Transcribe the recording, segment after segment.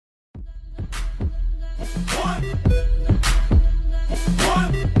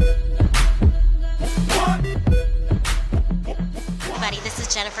This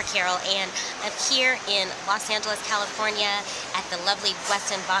is Jennifer Carroll, and I'm here in Los Angeles, California at the lovely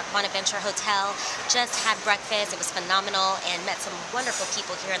Westin Bonaventure Hotel. Just had breakfast. It was phenomenal and met some wonderful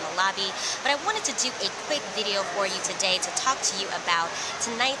people here in the lobby. But I wanted to do a quick video for you today to talk to you about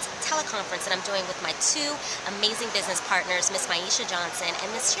tonight's teleconference that I'm doing with my two amazing business partners, Miss Maisha Johnson and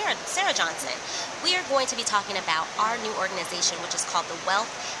Miss Sarah Johnson. We are going to be talking about our new organization, which is called the Wealth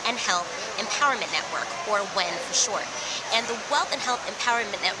and Health Empowerment Network, or WEN for short. And the Wealth and Health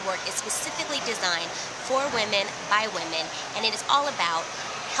Empowerment Network is specifically designed for women by women, and it is all about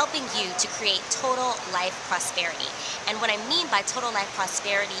helping you to create total life prosperity. And what I mean by total life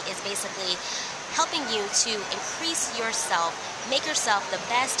prosperity is basically helping you to increase yourself, make yourself the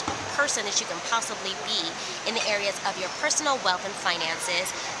best person that you can possibly be in the areas of your personal wealth and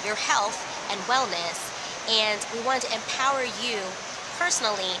finances, your health and wellness. And we want to empower you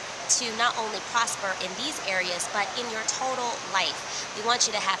personally to not only prosper in these areas, but in your total life. We want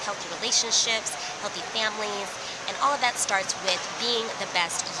you to have healthy relationships, healthy families, and all of that starts with being the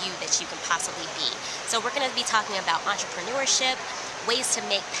best you that you can possibly be. So we're going to be talking about entrepreneurship, ways to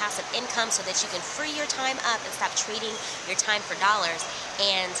make passive income so that you can free your time up and stop trading your time for dollars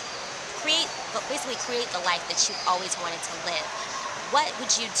and basically create the life that you've always wanted to live. What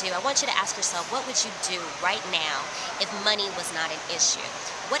would you do? I want you to ask yourself, what would you do right now if money was not an issue?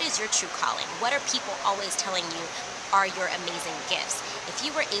 What is your true calling? What are people always telling you are your amazing gifts? If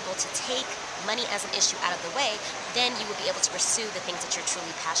you were able to take money as an issue out of the way, then you would be able to pursue the things that you're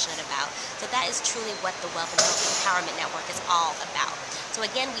truly passionate about. So that is truly what the Wealth and Health Empowerment Network is all about. So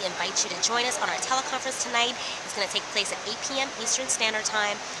again, we invite you to join us on our teleconference tonight. It's going to take place at 8 p.m. Eastern Standard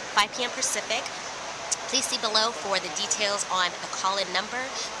Time, 5 p.m. Pacific. Please see below for the details on the call-in number.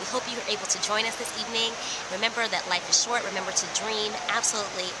 We hope you are able to join us this evening. Remember that life is short. Remember to dream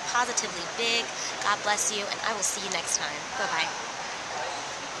absolutely, positively big. God bless you, and I will see you next time. Bye-bye.